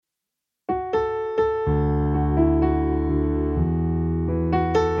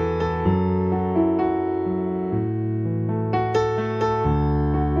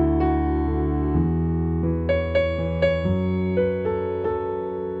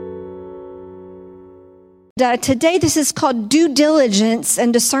today this is called due diligence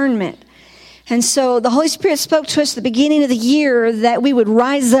and discernment. And so the Holy Spirit spoke to us at the beginning of the year that we would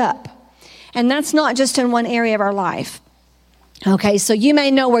rise up. And that's not just in one area of our life. Okay, so you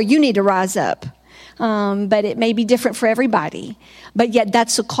may know where you need to rise up. But it may be different for everybody. But yet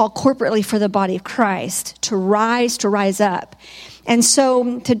that's a call corporately for the body of Christ to rise up. And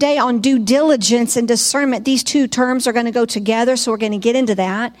so today on due diligence and discernment, these two terms are going to go together. So we're going to get into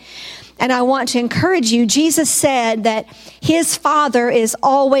that. And I want to encourage you. Jesus said that his Father is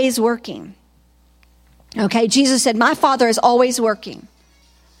always working. Okay, Jesus said, my Father is always working.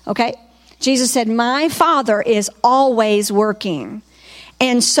 Okay, Jesus said, my Father is always working.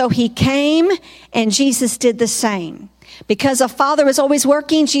 And so he came and Jesus did the same. Because the Father is always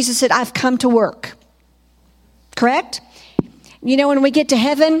working, Jesus said, I've come to work. Correct? You know, when we get to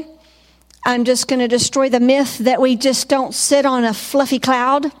heaven, I'm just going to destroy the myth that we just don't sit on a fluffy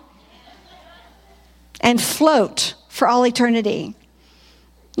cloud and float for all eternity.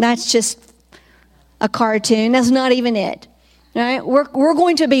 That's just a cartoon. That's not even it. Right? We're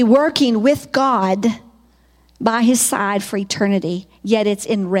going to be working with God by his side for eternity, yet it's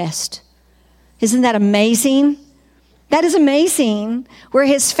in rest. Isn't that amazing? That is amazing. We're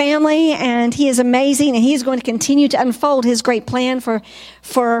his family, and he is amazing, and he's going to continue to unfold his great plan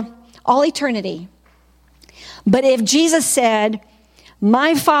for all eternity. But if Jesus said,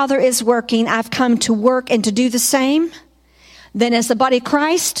 my Father is working, I've come to work and to do the same, then as the body of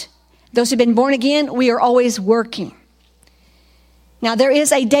Christ, those who've been born again, we are always working. Now, there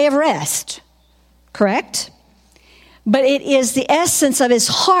is a day of rest, correct? But it is the essence of his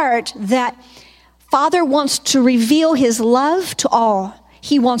heart that Father wants to reveal his love to all.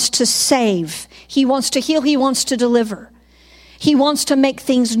 He wants to save. He wants to heal. He wants to deliver. He wants to make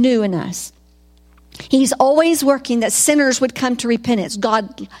things new in us. He's always working that sinners would come to repentance.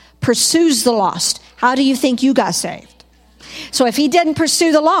 God pursues the lost. How do you think you got saved? So if he didn't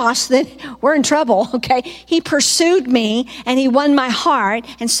pursue the lost, then we're in trouble, okay? He pursued me, and he won my heart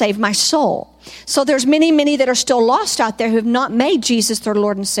and saved my soul. So there's many that are still lost out there who have not made Jesus their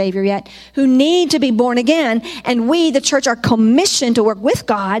Lord and Savior yet, who need to be born again. And we, the church, are commissioned to work with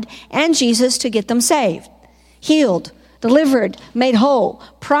God and Jesus to get them saved, healed, delivered, made whole,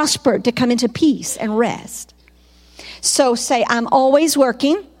 prospered, to come into peace and rest. So say, I'm always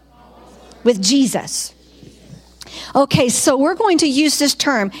working with Jesus. Okay, so we're going to use this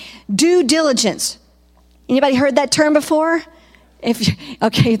term, due diligence. Anybody heard that term before?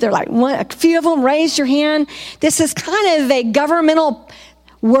 Okay, they're like, a few of them, raise your hand. This is kind of a governmental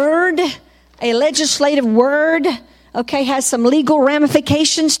word, a legislative word, okay, has some legal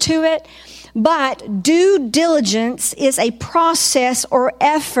ramifications to it. But due diligence is a process or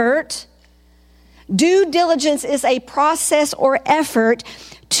effort. Due diligence is a process or effort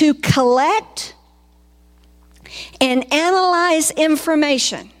to collect and analyze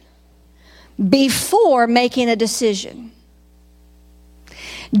information before making a decision.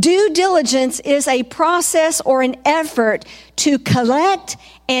 Due diligence is a process or an effort to collect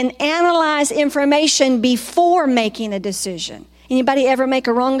and analyze information before making a decision. Anybody ever make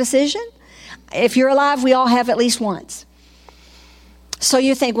a wrong decision? If you're alive, we all have at least once. So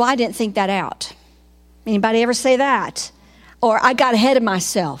you think, well, I didn't think that out. Anybody ever say that? Or I got ahead of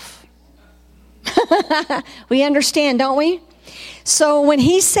myself. We understand, don't we? So when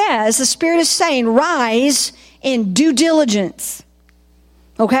he says, the Spirit is saying, rise in due diligence.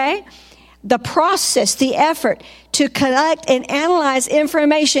 Okay? The process, the effort to collect and analyze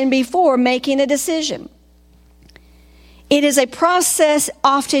information before making a decision. It is a process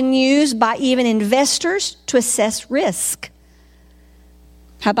often used by even investors to assess risk.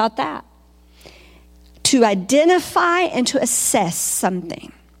 How about that? To identify and to assess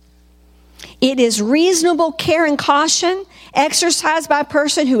something. It is reasonable care and caution exercised by a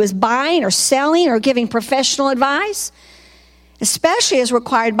person who is buying or selling or giving professional advice, especially as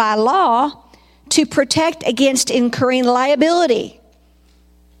required by law, to protect against incurring liability.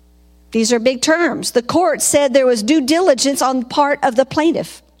 These are big terms. The court said there was due diligence on the part of the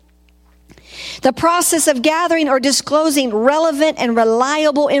plaintiff. The process of gathering or disclosing relevant and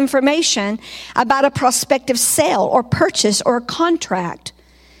reliable information about a prospective sale or purchase or contract.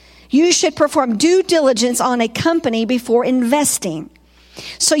 You should perform due diligence on a company before investing.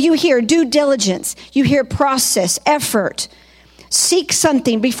 So you hear due diligence, you hear process, effort. Seek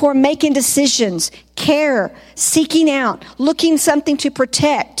something before making decisions, care, seeking out, looking something to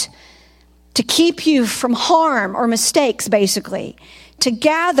protect, to keep you from harm or mistakes, basically. To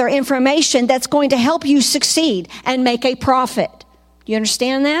gather information that's going to help you succeed and make a profit. You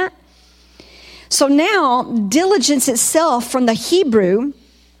understand that? So now, diligence itself from the Hebrew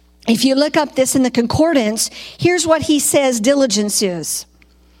If you look up this in the concordance, here's what he says diligence is.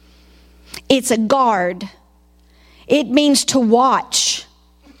 It's a guard. It means to watch.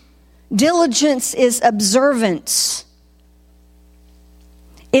 Diligence is observance.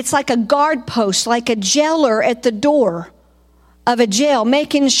 It's like a guard post, like a jailer at the door of a jail,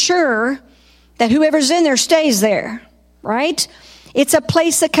 making sure that whoever's in there stays there, right? It's a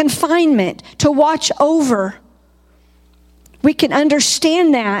place of confinement, to watch over. We can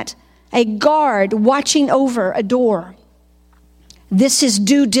understand that, a guard watching over a door. This is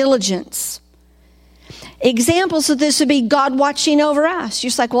due diligence. Examples of this would be God watching over us. You're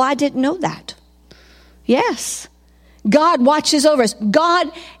just like, well, I didn't know that. Yes. God watches over us. God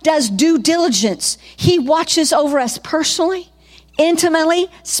does due diligence. He watches over us personally, intimately,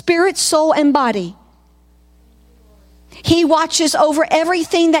 spirit, soul, and body. He watches over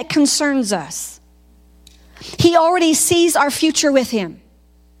everything that concerns us. He already sees our future with him.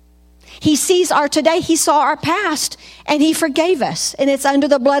 He sees our today. He saw our past, and he forgave us, and it's under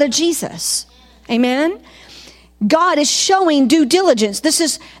the blood of Jesus. Amen? God is showing due diligence. This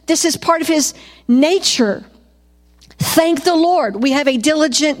is part of his nature. Thank the Lord. We have a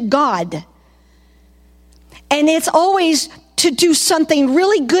diligent God. And it's always to do something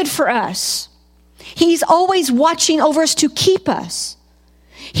really good for us. He's always watching over us to keep us.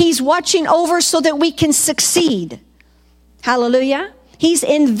 He's watching over so that we can succeed. Hallelujah. He's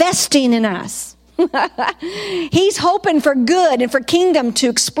investing in us. He's hoping for good and for kingdom to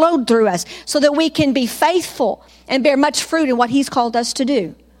explode through us so that we can be faithful and bear much fruit in what he's called us to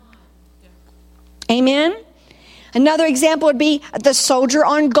do. Amen. Another example would be the soldier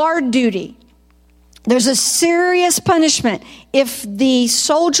on guard duty. There's a serious punishment if the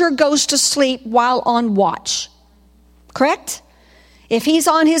soldier goes to sleep while on watch. Correct? If he's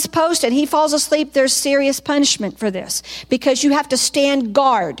on his post and he falls asleep, there's serious punishment for this. Because you have to stand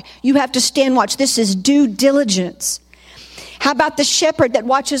guard. You have to stand watch. This is due diligence. How about the shepherd that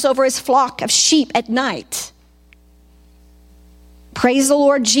watches over his flock of sheep at night? Praise the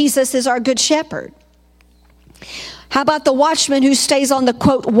Lord, Jesus is our good shepherd. How about the watchman who stays on the,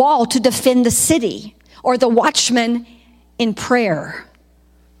 quote, wall to defend the city? Or the watchman in prayer.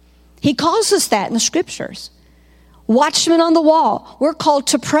 He calls us that in the scriptures. Watchmen on the wall. We're called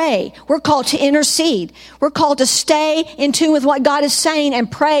to pray. We're called to intercede. We're called to stay in tune with what God is saying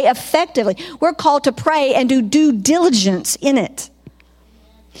and pray effectively. We're called to pray and do due diligence in it.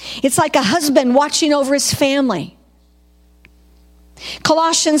 It's like a husband watching over his family.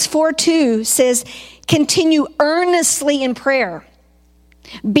 Colossians 4:2 says, continue earnestly in prayer,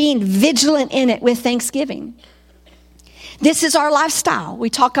 being vigilant in it with thanksgiving. This is our lifestyle. We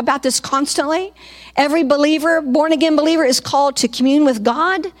talk about this constantly. Every believer, born-again believer, is called to commune with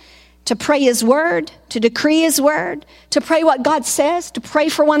God, to pray his word, to decree his word, to pray what God says, to pray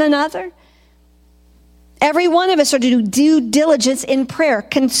for one another. Every one of us are to do due diligence in prayer.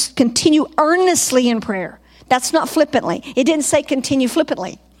 Continue earnestly in prayer. That's not flippantly. It didn't say continue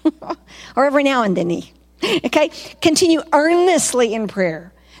flippantly. Or every now and then. Okay? Continue earnestly in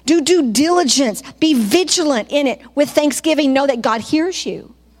prayer. Do due diligence. Be vigilant in it with thanksgiving. Know that God hears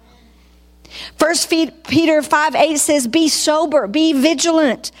you. 1 Peter 5:8 says, be sober, be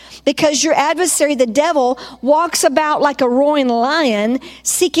vigilant, because your adversary, the devil, walks about like a roaring lion,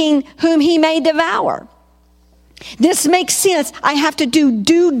 seeking whom he may devour. This makes sense. I have to do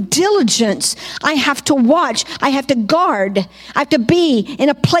due diligence. I have to watch. I have to guard. I have to be in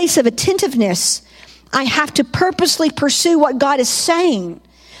a place of attentiveness. I have to purposely pursue what God is saying.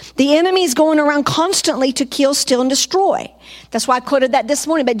 The enemy is going around constantly to kill, steal, and destroy. That's why I quoted that this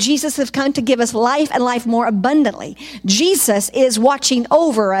morning. But Jesus has come to give us life and life more abundantly. Jesus is watching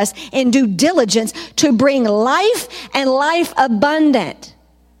over us in due diligence to bring life and life abundant,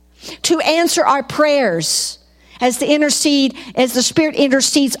 to answer our prayers. As the Spirit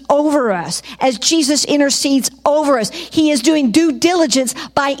intercedes over us, as Jesus intercedes over us, he is doing due diligence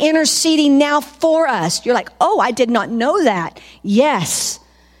by interceding now for us. You're like, oh, I did not know that. Yes.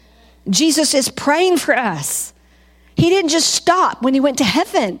 Jesus is praying for us. He didn't just stop when he went to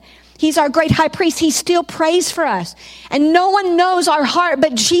heaven. He's our great high priest. He still prays for us. And no one knows our heart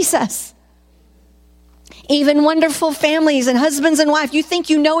but Jesus. Even wonderful families and husbands and wives, you think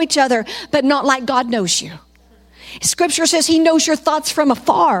you know each other, but not like God knows you. Scripture says he knows your thoughts from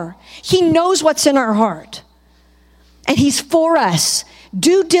afar. He knows what's in our heart. And he's for us.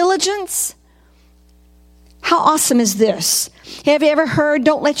 Due diligence. How awesome is this? Have you ever heard,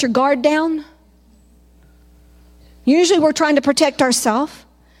 don't let your guard down? Usually we're trying to protect ourselves.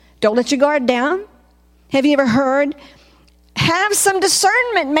 Don't let your guard down. Have you ever heard, have some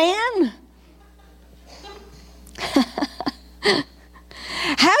discernment, man?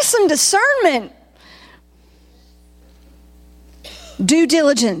 Have Have some discernment. Due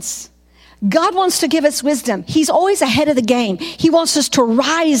diligence. God wants to give us wisdom. He's always ahead of the game. He wants us to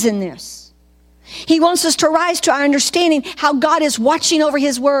rise in this. He wants us to rise to our understanding how God is watching over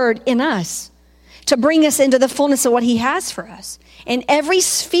his word in us to bring us into the fullness of what he has for us. In every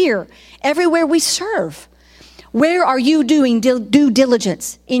sphere, everywhere we serve, where are you doing due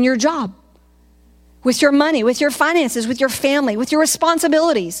diligence? In your job, with your money, with your finances, with your family, with your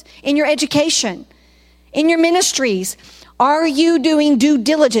responsibilities, in your education, in your ministries. Are you doing due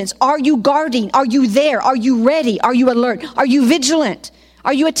diligence? Are you guarding? Are you there? Are you ready? Are you alert? Are you vigilant?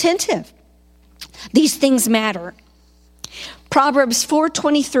 Are you attentive? These things matter. Proverbs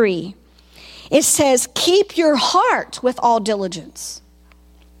 4:23. It says, keep your heart with all diligence,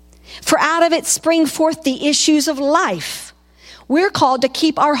 for out of it spring forth the issues of life. We're called to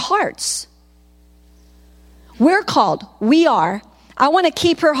keep our hearts. We are. I want to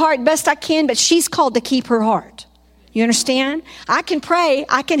keep her heart best I can, but she's called to keep her heart. You understand? I can pray,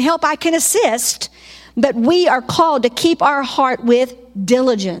 I can help, I can assist, but we are called to keep our heart with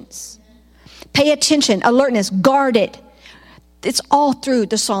diligence. Pay attention, alertness, guard it. It's all through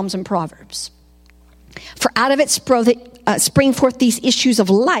the Psalms and Proverbs. For out of it spring forth these issues of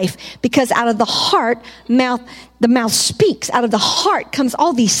life, because out of the heart, the mouth speaks. Out of the heart comes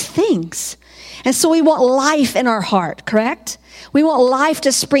all these things. And so we want life in our heart, correct? We want life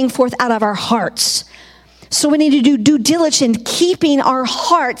to spring forth out of our hearts. So we need to do due diligence, keeping our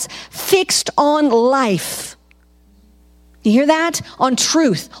hearts fixed on life. You hear that? On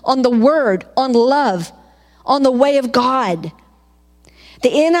truth, on the word, on love, on the way of God. The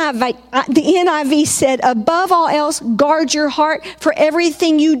NIV said, above all else, guard your heart, for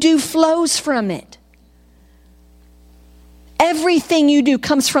everything you do flows from it. Everything you do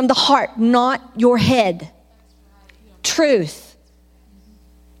comes from the heart, not your head. Truth.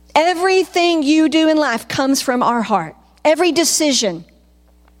 Everything you do in life comes from our heart. Every decision,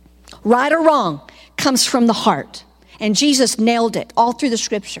 right or wrong, comes from the heart. And Jesus nailed it all through the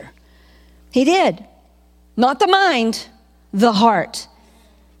scripture. He did. Not the mind, the heart.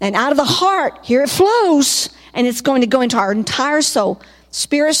 And out of the heart, here it flows, and it's going to go into our entire soul,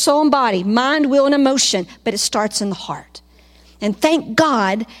 spirit, soul, and body, mind, will, and emotion, but it starts in the heart. And thank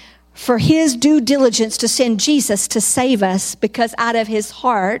God for his due diligence to send Jesus to save us, because out of his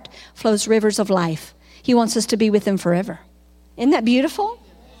heart flows rivers of life. He wants us to be with him forever. Isn't that beautiful?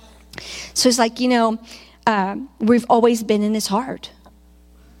 So it's like, we've always been in his heart.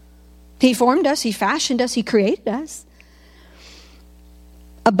 He formed us, he fashioned us, he created us.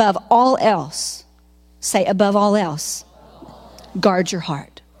 Above all else, say above all else, guard your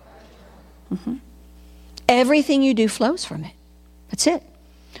heart. Mm-hmm. Everything you do flows from it. That's it.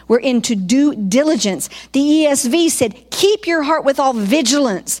 We're into due diligence. The ESV said, keep your heart with all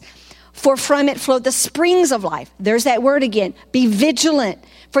vigilance, for from it flow the springs of life. There's that word again. Be vigilant.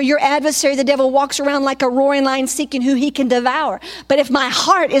 For your adversary, the devil, walks around like a roaring lion seeking who he can devour. But if my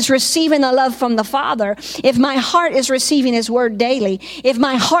heart is receiving the love from the Father, if my heart is receiving his word daily, if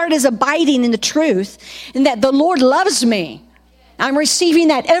my heart is abiding in the truth, and that the Lord loves me, I'm receiving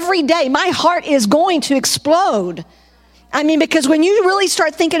that every day, my heart is going to explode. Because when you really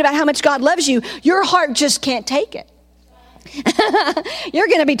start thinking about how much God loves you, your heart just can't take it. You're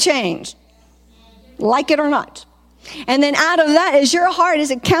going to be changed, like it or not. And then out of that, as your heart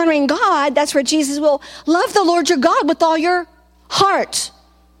is encountering God, that's where Jesus will love the Lord your God with all your heart,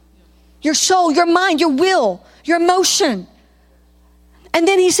 your soul, your mind, your will, your emotion. And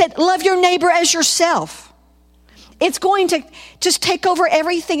then he said, love your neighbor as yourself. It's going to just take over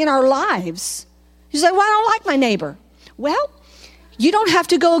everything in our lives. You say, well, I don't like my neighbor. Well, you don't have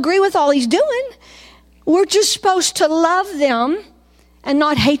to go agree with all he's doing. We're just supposed to love them and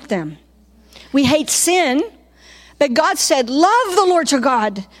not hate them. We hate sin. But God said, love the Lord your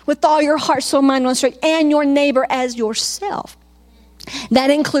God with all your heart, soul, mind, and strength, and your neighbor as yourself. That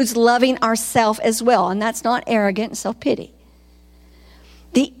includes loving ourselves as well, and that's not arrogant and self-pity.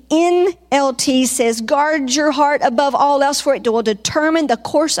 The NLT says, guard your heart above all else, for it will determine the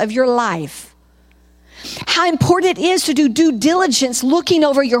course of your life. How important it is to do due diligence looking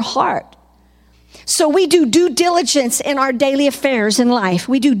over your heart. So we do due diligence in our daily affairs in life.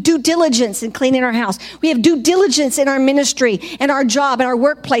 We do due diligence in cleaning our house. We have due diligence in our ministry, in our job, in our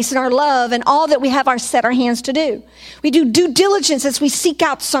workplace, in our love, and all that we have set our hands to do. We do due diligence as we seek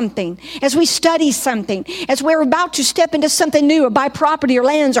out something, as we study something, as we're about to step into something new or buy property or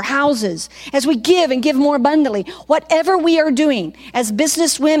lands or houses, as we give and give more abundantly. Whatever we are doing as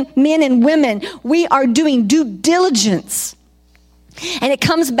business men and women, we are doing due diligence. And it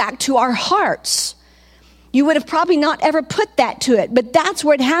comes back to our hearts. You would have probably not ever put that to it, but that's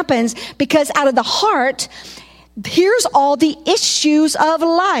where it happens, because out of the heart, here's all the issues of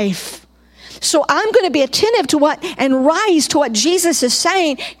life. So I'm going to be attentive to what and rise to what Jesus is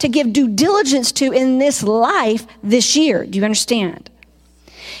saying to give due diligence to in this life this year. Do you understand?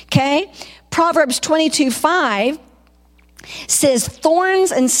 Okay. Proverbs 22:5 says,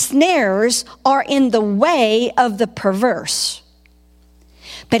 thorns and snares are in the way of the perverse,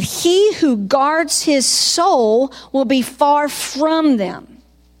 but he who guards his soul will be far from them.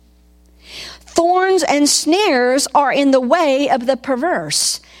 Thorns and snares are in the way of the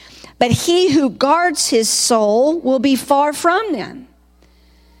perverse, but he who guards his soul will be far from them.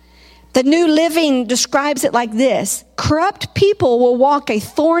 The New Living describes it like this: corrupt people will walk a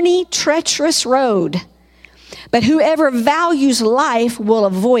thorny, treacherous road, but whoever values life will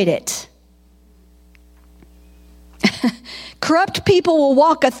avoid it. Corrupt people will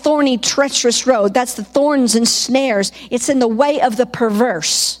walk a thorny, treacherous road. That's the thorns and snares. It's in the way of the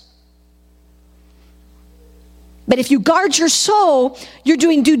perverse. But if you guard your soul, you're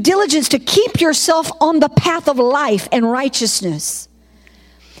doing due diligence to keep yourself on the path of life and righteousness.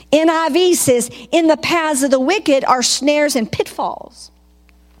 NIV says, in the paths of the wicked are snares and pitfalls,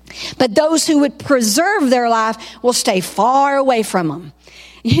 but those who would preserve their life will stay far away from them.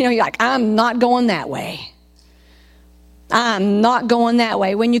 You know, you're like, I'm not going that way. I'm not going that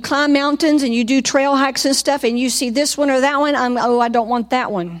way. When you climb mountains and you do trail hikes and stuff and you see this one or that one, I don't want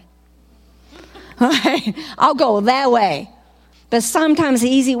that one. I'll go that way. But sometimes the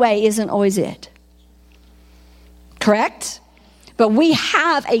easy way isn't always it. Correct? But we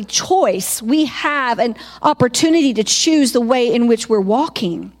have a choice. We have an opportunity to choose the way in which we're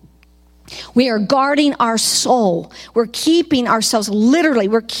walking. We are guarding our soul. We're keeping ourselves, literally,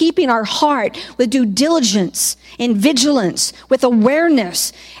 we're keeping our heart with due diligence and vigilance, with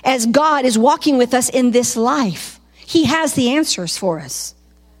awareness as God is walking with us in this life. He has the answers for us.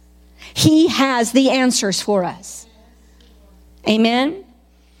 He has the answers for us. Amen?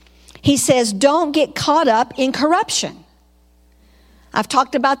 He says, don't get caught up in corruption. I've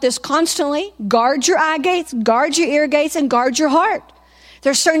talked about this constantly. Guard your eye gates, guard your ear gates, and guard your heart.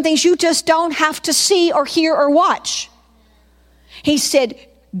 There's certain things you just don't have to see or hear or watch. He said,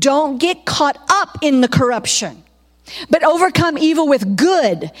 don't get caught up in the corruption, but overcome evil with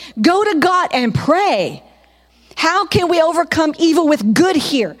good. Go to God and pray. How can we overcome evil with good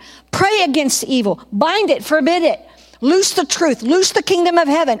here? Pray against evil. Bind it, forbid it. Loose the truth. Loose the kingdom of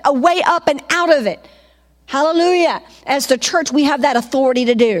heaven. A way up and out of it. Hallelujah. As the church, we have that authority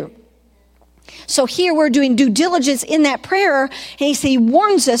to do. So here we're doing due diligence in that prayer. And he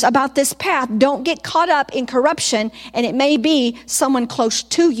warns us about this path. Don't get caught up in corruption. And it may be someone close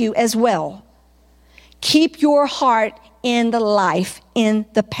to you as well. Keep your heart in the life, in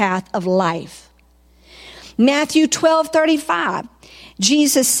the path of life. Matthew 12:35.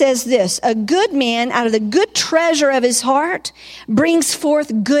 Jesus says this: a good man out of the good treasure of his heart brings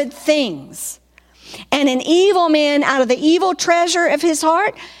forth good things. And an evil man out of the evil treasure of his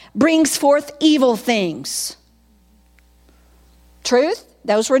heart brings forth evil things. Truth?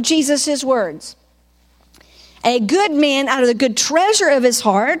 Those were Jesus' words. A good man out of the good treasure of his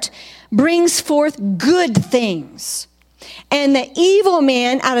heart brings forth good things. And the evil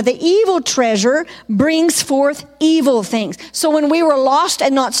man out of the evil treasure brings forth evil things. So when we were lost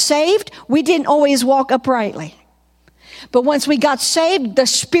and not saved, we didn't always walk uprightly. But once we got saved, the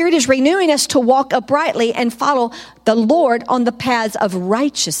Spirit is renewing us to walk uprightly and follow the Lord on the paths of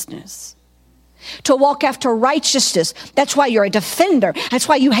righteousness. To walk after righteousness. That's why you're a defender. That's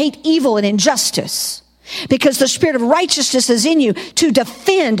why you hate evil and injustice. Because the Spirit of righteousness is in you to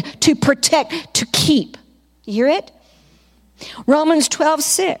defend, to protect, to keep. You hear it? Romans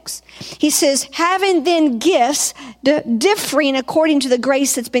 12:6. He says, having then gifts differing according to the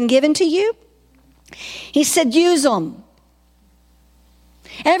grace that's been given to you, he said, use them.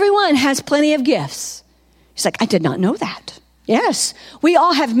 Everyone has plenty of gifts. He's like, I did not know that. Yes, we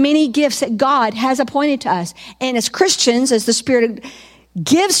all have many gifts that God has appointed to us. And as Christians, as the Spirit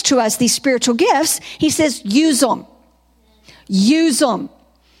gives to us these spiritual gifts, he says, use them. Use them.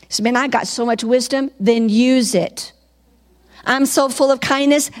 He says, man, I got so much wisdom, then use it. I'm so full of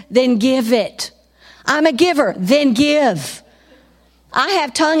kindness, then give it. I'm a giver, then give. I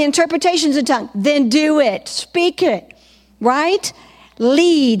have tongue interpretations of tongue, then do it. Speak it, right?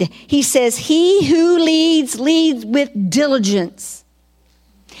 Lead. He says, he who leads with diligence.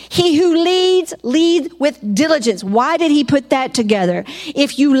 He who leads with diligence. Why did he put that together?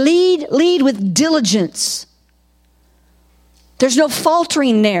 If you lead with diligence. There's no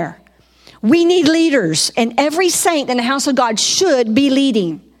faltering there. We need leaders, and every saint in the house of God should be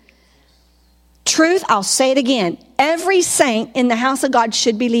leading. Truth, I'll say it again. Every saint in the house of God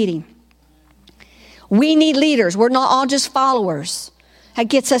should be leading. We need leaders. We're not all just followers. That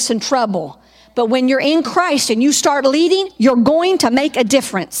gets us in trouble. But when you're in Christ and you start leading, you're going to make a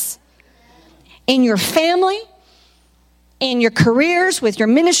difference in your family, in your careers, with your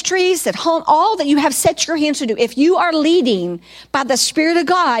ministries, at home, all that you have set your hands to do. If you are leading by the Spirit of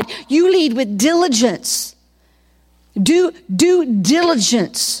God, you lead with diligence. Do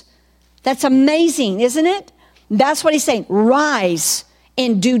diligence. That's amazing, isn't it? That's what he's saying. Rise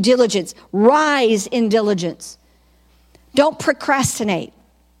in due diligence. Rise in diligence. Don't procrastinate.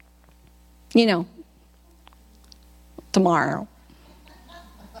 Tomorrow.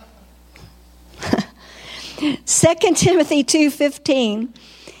 2 Timothy 2:15,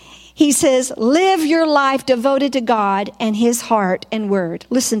 he says, live your life devoted to God and his heart and word.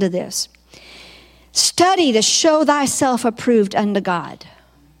 Listen to this. Study to show thyself approved unto God,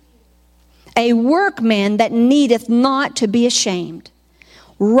 a workman that needeth not to be ashamed,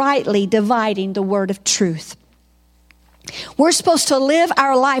 rightly dividing the word of truth. We're supposed to live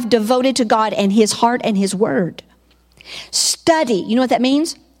our life devoted to God and his heart and his word. Study. You know what that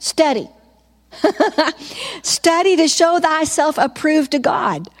means? Study. Study to show thyself approved to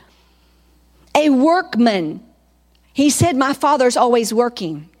God. A workman. He said, my Father's always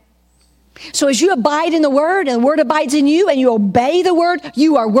working. So as you abide in the word and the word abides in you and you obey the word,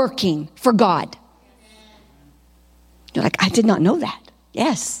 you are working for God. You're like, I did not know that.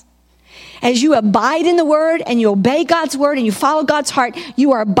 Yes. As you abide in the word and you obey God's word and you follow God's heart,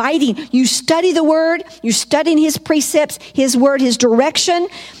 you are abiding. You study the word, you're studying his precepts, his word, his direction.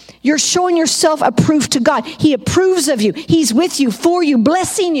 You're showing yourself approved to God. He approves of you. He's with you, for you,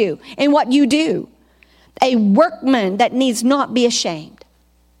 blessing you in what you do. A workman that needs not be ashamed.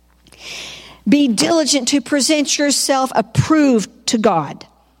 Be diligent to present yourself approved to God.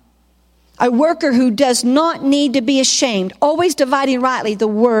 A worker who does not need to be ashamed, always dividing rightly the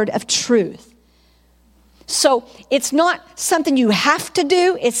word of truth. So it's not something you have to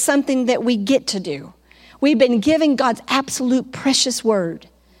do, it's something that we get to do. We've been given God's absolute precious word.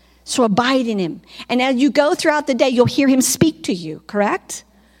 So abide in him. And as you go throughout the day, you'll hear him speak to you, correct?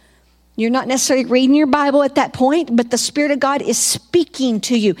 You're not necessarily reading your Bible at that point, but the Spirit of God is speaking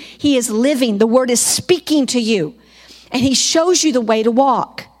to you. He is living. The word is speaking to you. And he shows you the way to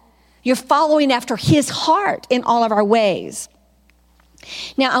walk. You're following after his heart in all of our ways.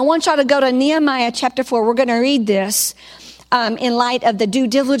 Now, I want y'all to go to Nehemiah chapter 4. We're going to read this in light of the due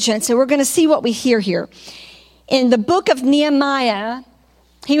diligence, and we're going to see what we hear here. In the book of Nehemiah,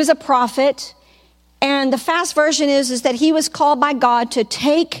 he was a prophet, and the fast version is that he was called by God to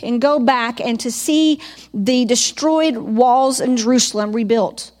take and go back and to see the destroyed walls in Jerusalem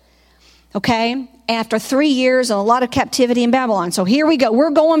rebuilt. Okay? After 3 years and a lot of captivity in Babylon. So here we go. We're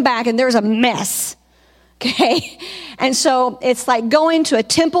going back and there's a mess. Okay? And so it's like going to a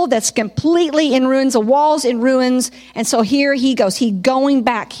temple that's completely in ruins, the walls in ruins. And so here he goes. He's going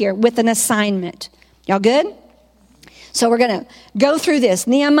back here with an assignment. Y'all good? So we're going to go through this.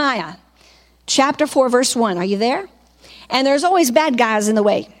 Nehemiah chapter 4 verse 1. Are you there? And there's always bad guys in the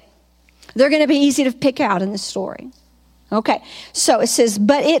way. They're going to be easy to pick out in this story. Okay. So it says,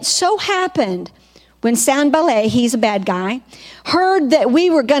 but it so happened when Sanballat, he's a bad guy, heard that we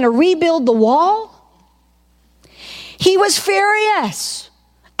were going to rebuild the wall, he was furious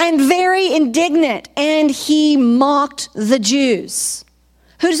and very indignant, and he mocked the Jews.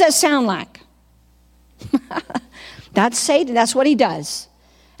 Who does that sound like? That's Satan. That's what he does.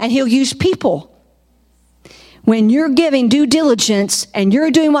 And he'll use people. When you're giving due diligence and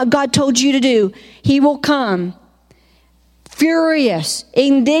you're doing what God told you to do, he will come furious,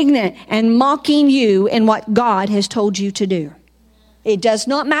 indignant, and mocking you in what God has told you to do. It does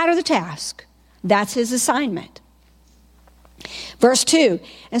not matter the task. That's his assignment. Verse 2,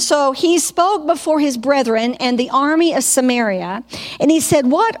 and so he spoke before his brethren and the army of Samaria, and he said,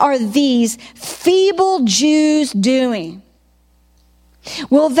 what are these feeble Jews doing?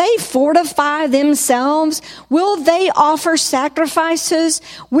 Will they fortify themselves? Will they offer sacrifices?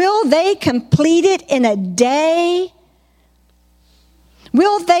 Will they complete it in a day?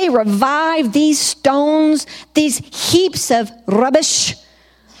 Will they revive these stones, these heaps of rubbish,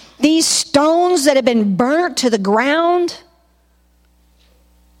 these stones that have been burnt to the ground?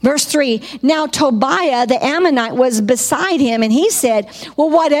 Verse 3, now Tobiah the Ammonite was beside him, and he said, well,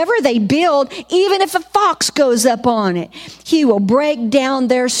 whatever they build, even if a fox goes up on it, he will break down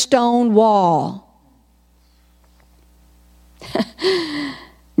their stone wall.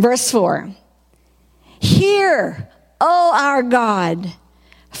 Verse 4, hear, O our God,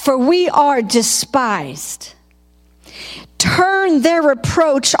 for we are despised. turn their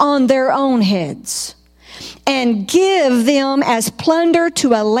reproach on their own heads, and give them as plunder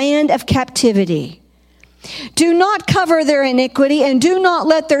to a land of captivity. Do not cover their iniquity, and do not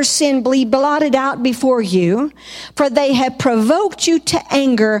let their sin be blotted out before you, for they have provoked you to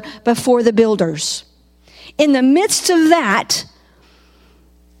anger before the builders. In the midst of that,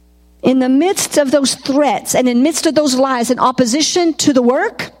 in the midst of those threats, and in the midst of those lies in opposition to the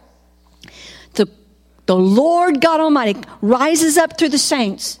work, the Lord God Almighty rises up through the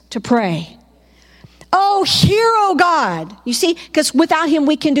saints to pray. Oh, hear, oh God. You see, because without him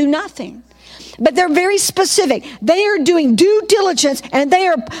we can do nothing. But they're very specific. They are doing due diligence, and they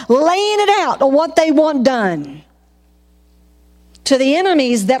are laying it out on what they want done to the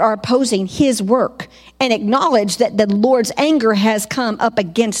enemies that are opposing his work, and acknowledge that the Lord's anger has come up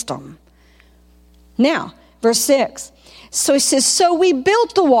against them. Now, verse 6. So he says, so we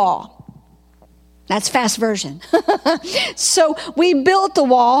built the wall. That's fast version. So we built the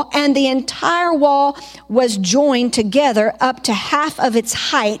wall, and the entire wall was joined together up to half of its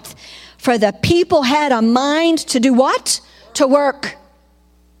height, for the people had a mind to do what? To work.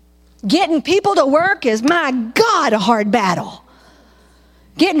 Getting people to work is, my God, a hard battle.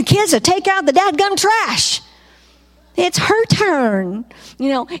 Getting kids to take out the dadgum trash. It's her turn. You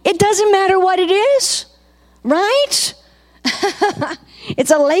know, it doesn't matter what it is, right?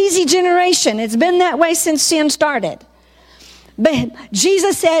 It's a lazy generation. It's been that way since sin started. But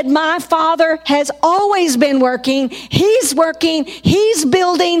Jesus said, my Father has always been working. He's working. He's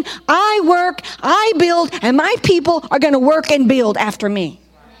building. I work. I build. And my people are going to work and build after me.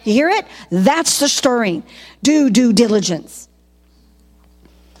 You hear it? That's the stirring. Do due diligence.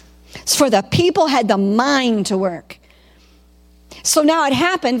 For the people had the mind to work. So now it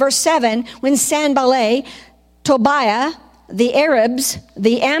happened, verse 7, when Sanballat, Tobiah, the Arabs,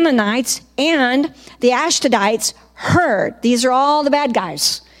 the Ammonites, and the Ashdodites heard. These are all the bad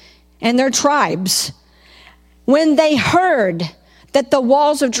guys and their tribes. When they heard that the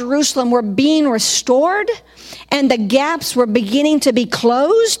walls of Jerusalem were being restored and the gaps were beginning to be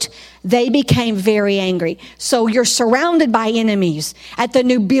closed, they became very angry. So you're surrounded by enemies at the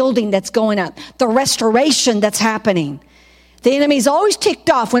new building that's going up, the restoration that's happening. The enemy's always ticked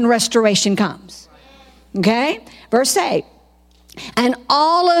off when restoration comes. Okay? Verse 8. And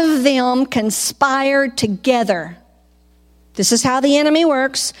all of them conspired together. This is how the enemy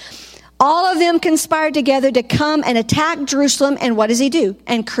works. All of them conspired together to come and attack Jerusalem. And what does he do?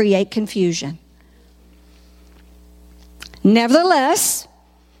 And create confusion. Nevertheless,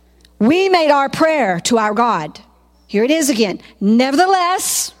 we made our prayer to our God. Here it is again.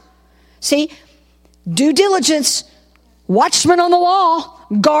 Nevertheless, see, due diligence, watchman on the wall,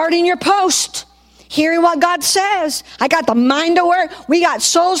 guarding your post, hearing what God says. I got the mind to work. We got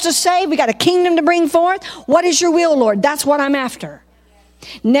souls to save. We got a kingdom to bring forth. What is your will, Lord? That's what I'm after.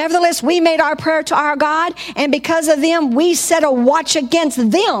 Nevertheless, we made our prayer to our God, and because of them, we set a watch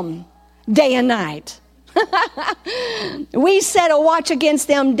against them day and night. We set a watch against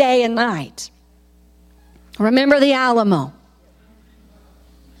them day and night. Remember the Alamo.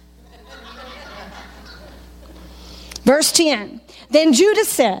 Verse 10. Then Judah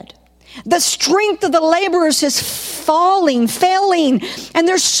said, the strength of the laborers is failing, and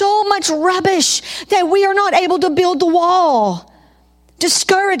there's so much rubbish that we are not able to build the wall.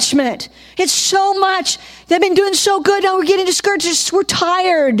 Discouragement. It's so much. They've been doing so good, now we're getting discouraged. We're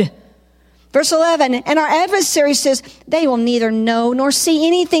tired. Verse 11, and our adversary says, they will neither know nor see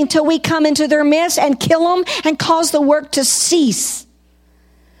anything till we come into their midst and kill them and cause the work to cease.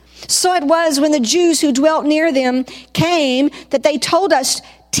 So it was when the Jews who dwelt near them came that they told us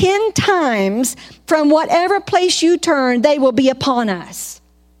 10 times, from whatever place you turn, they will be upon us.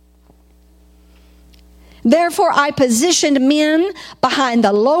 Therefore, I positioned men behind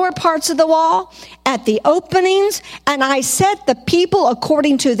the lower parts of the wall at the openings, and I set the people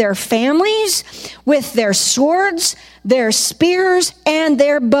according to their families with their swords, their spears, and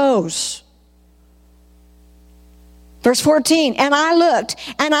their bows. Verse 14, and I looked,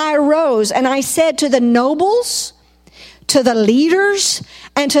 and I arose, and I said to the nobles, to the leaders,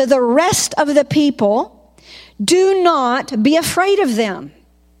 and to the rest of the people, do not be afraid of them.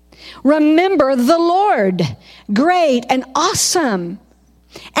 Remember the Lord, great and awesome,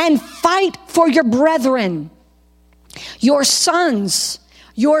 and fight for your brethren, your sons,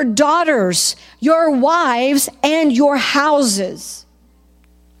 your daughters, your wives, and your houses.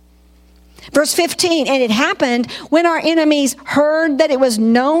 Verse 15, and it happened when our enemies heard that it was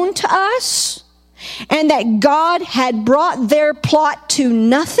known to us, and that God had brought their plot to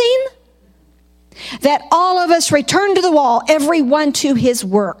nothing, that all of us returned to the wall, every one to his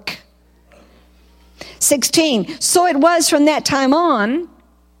work. 16. So it was from that time on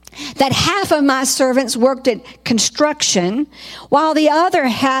that half of my servants worked at construction, while the other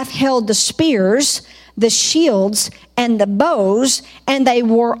half held the spears, the shields, and the bows, and they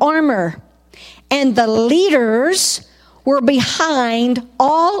wore armor. And the leaders were behind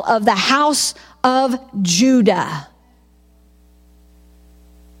all of the house of Judah.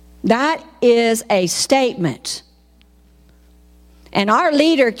 That is a statement. And our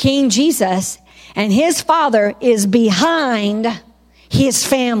leader, King Jesus, and his father is behind his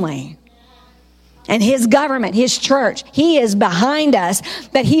family and his government, his church. He is behind us.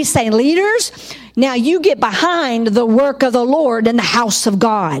 But he's saying, leaders, now you get behind the work of the Lord in the house of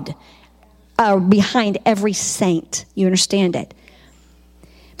God. Behind every saint. You understand it?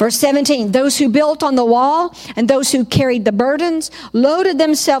 Verse 17, those who built on the wall and those who carried the burdens loaded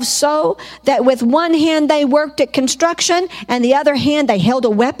themselves so that with one hand they worked at construction and the other hand they held a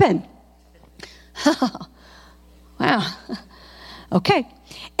weapon. Wow. Okay.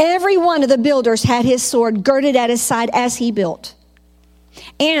 Every one of the builders had his sword girded at his side as he built.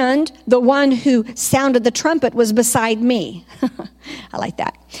 And the one who sounded the trumpet was beside me. I like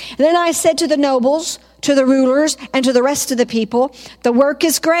that. And then I said to the nobles, to the rulers, and to the rest of the people, the work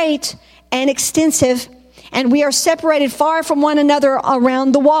is great and extensive, and we are separated far from one another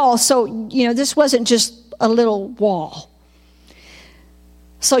around the wall. So, this wasn't just a little wall.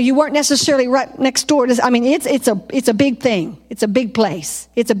 So you weren't necessarily right next door to, it's a big thing. It's a big place.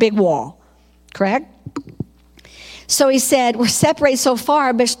 It's a big wall. Correct? So he said, we're separated so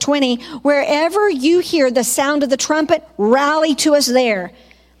far, verse 20, wherever you hear the sound of the trumpet, rally to us there.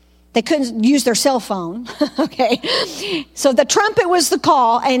 They couldn't use their cell phone. Okay. So the trumpet was the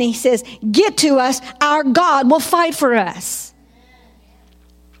call, and he says, get to us. Our God will fight for us.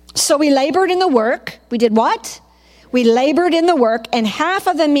 So we labored in the work. We did what? We labored in the work, and half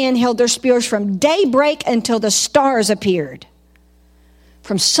of the men held their spears from daybreak until the stars appeared.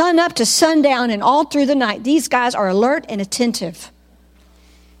 From sun up to sundown and all through the night, these guys are alert and attentive.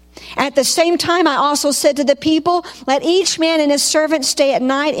 At the same time, I also said to the people, let each man and his servant stay at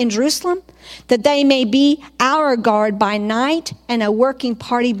night in Jerusalem, that they may be our guard by night and a working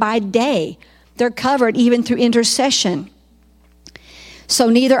party by day. They're covered even through intercession. So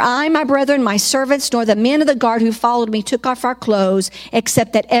neither I, my brethren, my servants, nor the men of the guard who followed me took off our clothes,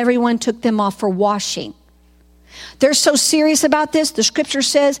 except that everyone took them off for washing. They're so serious about this. The scripture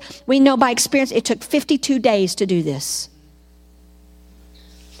says, we know by experience, it took 52 days to do this.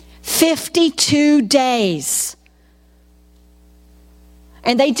 52 days.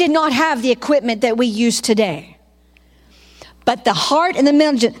 And they did not have the equipment that we use today. But the heart and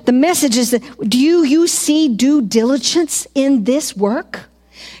the message is that, do you see due diligence in this work?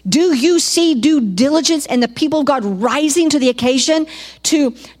 Do you see due diligence and the people of God rising to the occasion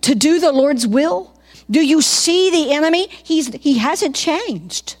to do the Lord's will? Do you see the enemy? He hasn't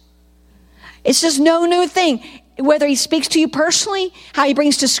changed. It's just no new thing. Whether he speaks to you personally, how he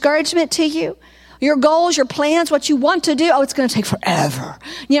brings discouragement to you, your goals, your plans, what you want to do. Oh, it's going to take forever.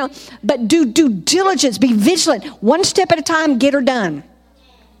 But do due diligence, be vigilant. One step at a time, get her done.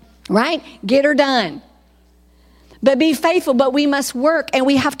 Right? Get her done. But be faithful, but we must work, and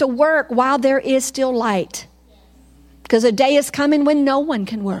we have to work while there is still light. Because a day is coming when no one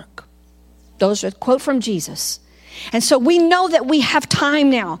can work. Those are a quote from Jesus. And so we know that we have time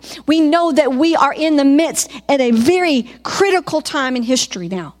now. We know that we are in the midst at a very critical time in history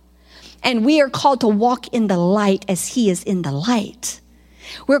now. And we are called to walk in the light as he is in the light.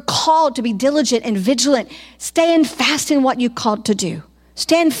 We're called to be diligent and vigilant. Stand fast in what you're called to do.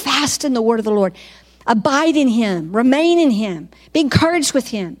 Stand fast in the word of the Lord. Abide in him. Remain in him. Be encouraged with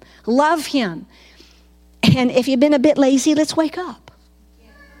him. Love him. And if you've been a bit lazy, let's wake up.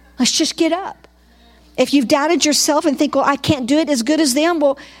 Let's just get up. If you've doubted yourself and think, well, I can't do it as good as them,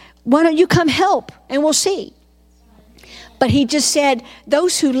 well, why don't you come help and we'll see. But he just said,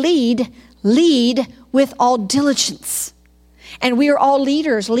 those who lead with all diligence. And we are all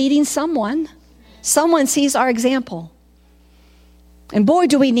leaders leading someone. Someone sees our example. And boy,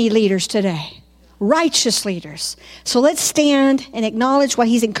 do we need leaders today. Righteous leaders. So let's stand and acknowledge what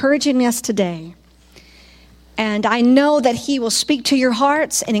he's encouraging us today. And I know that he will speak to your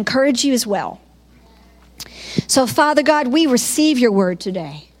hearts and encourage you as well. So, Father God, we receive your word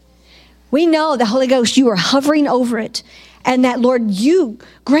today. We know the Holy Ghost, you are hovering over it. And that, Lord,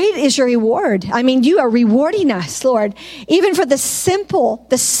 great is your reward. I mean, you are rewarding us, Lord. Even for the simple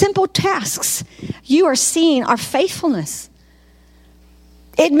tasks, you are seeing our faithfulness.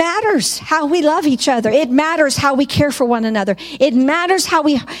 It matters how we love each other. It matters how we care for one another. It matters how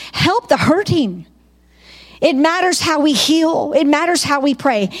we help the hurting. It matters how we heal. It matters how we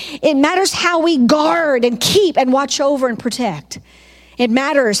pray. It matters how we guard and keep and watch over and protect. It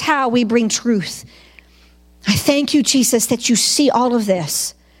matters how we bring truth. I thank you, Jesus, that you see all of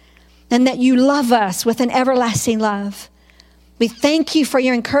this and that you love us with an everlasting love. We thank you for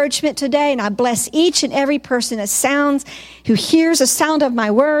your encouragement today, and I bless each and every person who hears the sound of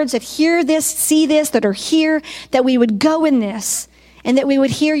my words, that hear this, see this, that are here, that we would go in this, and that we would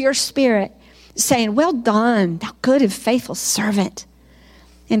hear your Spirit saying, well done, thou good and faithful servant,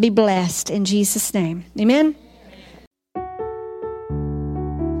 and be blessed in Jesus' name. Amen.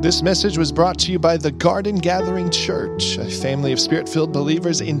 This message was brought to you by the Garden Gathering Church, a family of Spirit-filled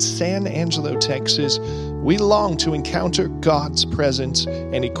believers in San Angelo, Texas. We long to encounter God's presence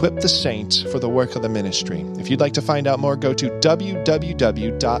and equip the saints for the work of the ministry. If you'd like to find out more, go to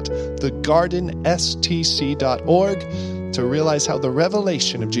www.thegardenstc.org to realize how the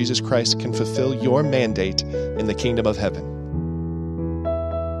revelation of Jesus Christ can fulfill your mandate in the kingdom of heaven.